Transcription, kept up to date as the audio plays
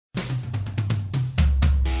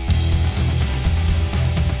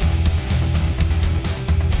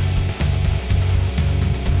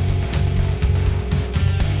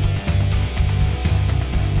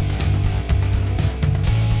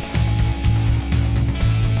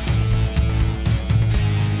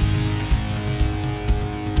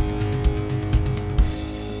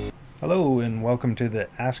Hello and welcome to the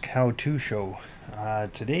Ask How To show.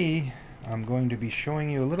 Today I'm going to be showing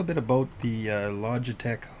you a little bit about the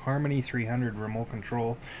Logitech Harmony 300 remote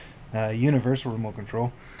control, universal remote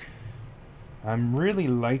control. I'm really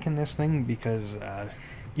liking this thing because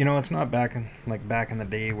it's not back in the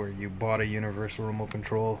day where you bought a universal remote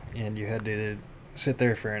control and you had to sit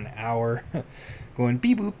there for an hour going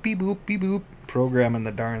beep boop beep boop beep boop programming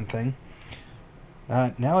the darn thing.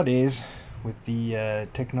 Nowadays, with the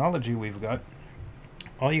technology we've got,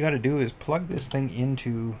 all you got to do is plug this thing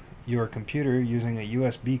into your computer using a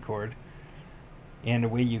USB cord, and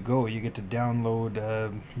away you go. You get to download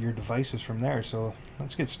your devices from there. So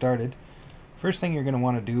let's get started. First thing you're going to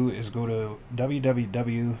want to do is go to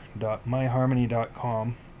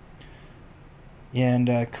www.myharmony.com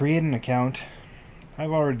and create an account. I've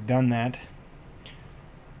already done that.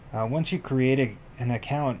 Once you create an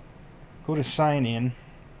account, go to sign in,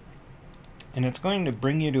 and it's going to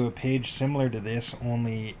bring you to a page similar to this,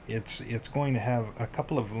 only it's going to have a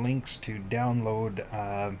couple of links to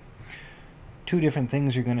download two different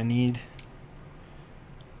things you're going to need.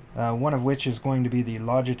 One of which is going to be the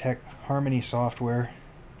Logitech Harmony software,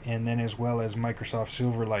 and then as well as Microsoft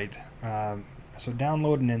Silverlight. So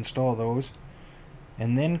download and install those,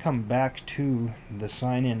 and then come back to the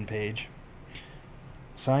sign in page.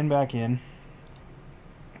 Sign back in,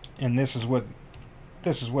 and this is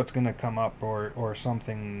what's going to come up, or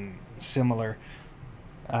something similar,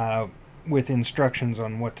 with instructions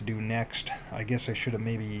on what to do next. I guess I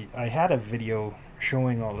had a video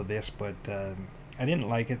showing all of this, but I didn't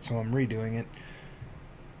like it, so I'm redoing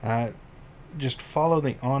it. Just follow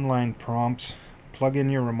the online prompts, plug in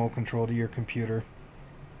your remote control to your computer.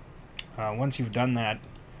 Once you've done that,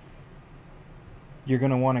 you're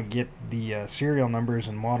going to want to get the serial numbers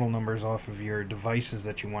and model numbers off of your devices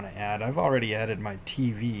that you want to add. I've already added my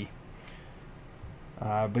TV,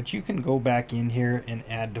 but you can go back in here and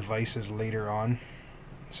add devices later on.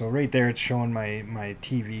 So right there it's showing my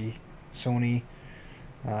TV, Sony,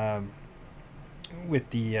 with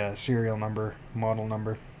the serial number, model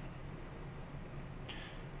number.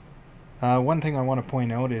 One thing I want to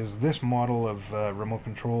point out is this model of remote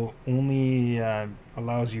control only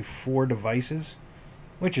allows you 4 devices,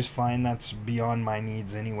 which is fine. That's beyond my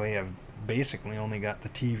needs anyway. I've basically only got the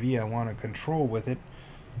TV I want to control with it.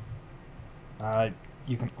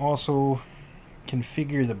 You can also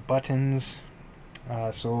configure the buttons.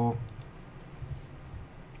 So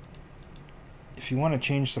if you want to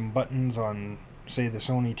change some buttons on, say, the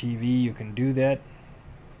Sony TV, you can do that.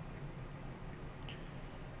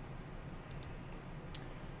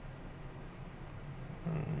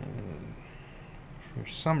 For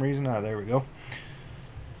some reason, there we go.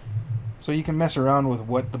 So you can mess around with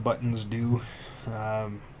what the buttons do.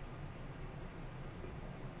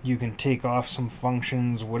 You can take off some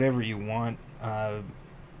functions, whatever you want.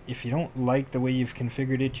 If you don't like the way you've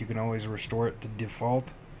configured it, you can always restore it to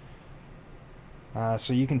default.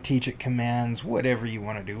 So you can teach it commands, whatever you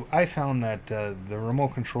want to do. I found that the remote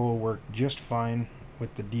control worked just fine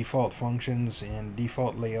with the default functions and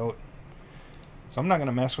default layout. So I'm not going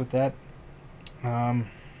to mess with that.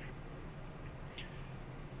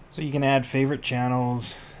 So you can add favorite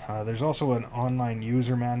channels. There's also an online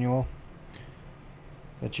user manual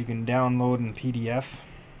that you can download in PDF.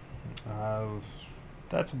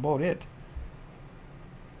 That's about it.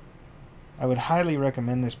 I would highly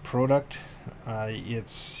recommend this product.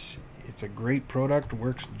 It's a great product.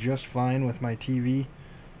 Works just fine with my TV.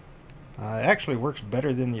 It actually works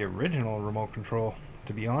better than the original remote control,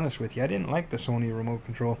 to be honest with you. I didn't like the Sony remote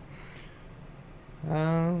control.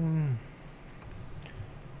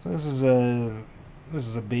 So this is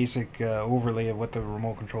a basic overlay of what the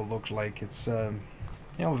remote control looks like. It's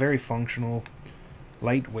very functional,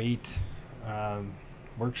 lightweight,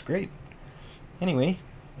 works great. Anyway,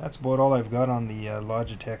 that's about all I've got on the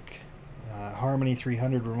Logitech Harmony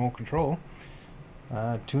 300 remote control.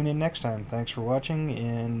 Tune in next time. Thanks for watching,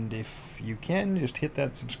 and if you can, just hit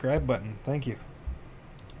that subscribe button. Thank you.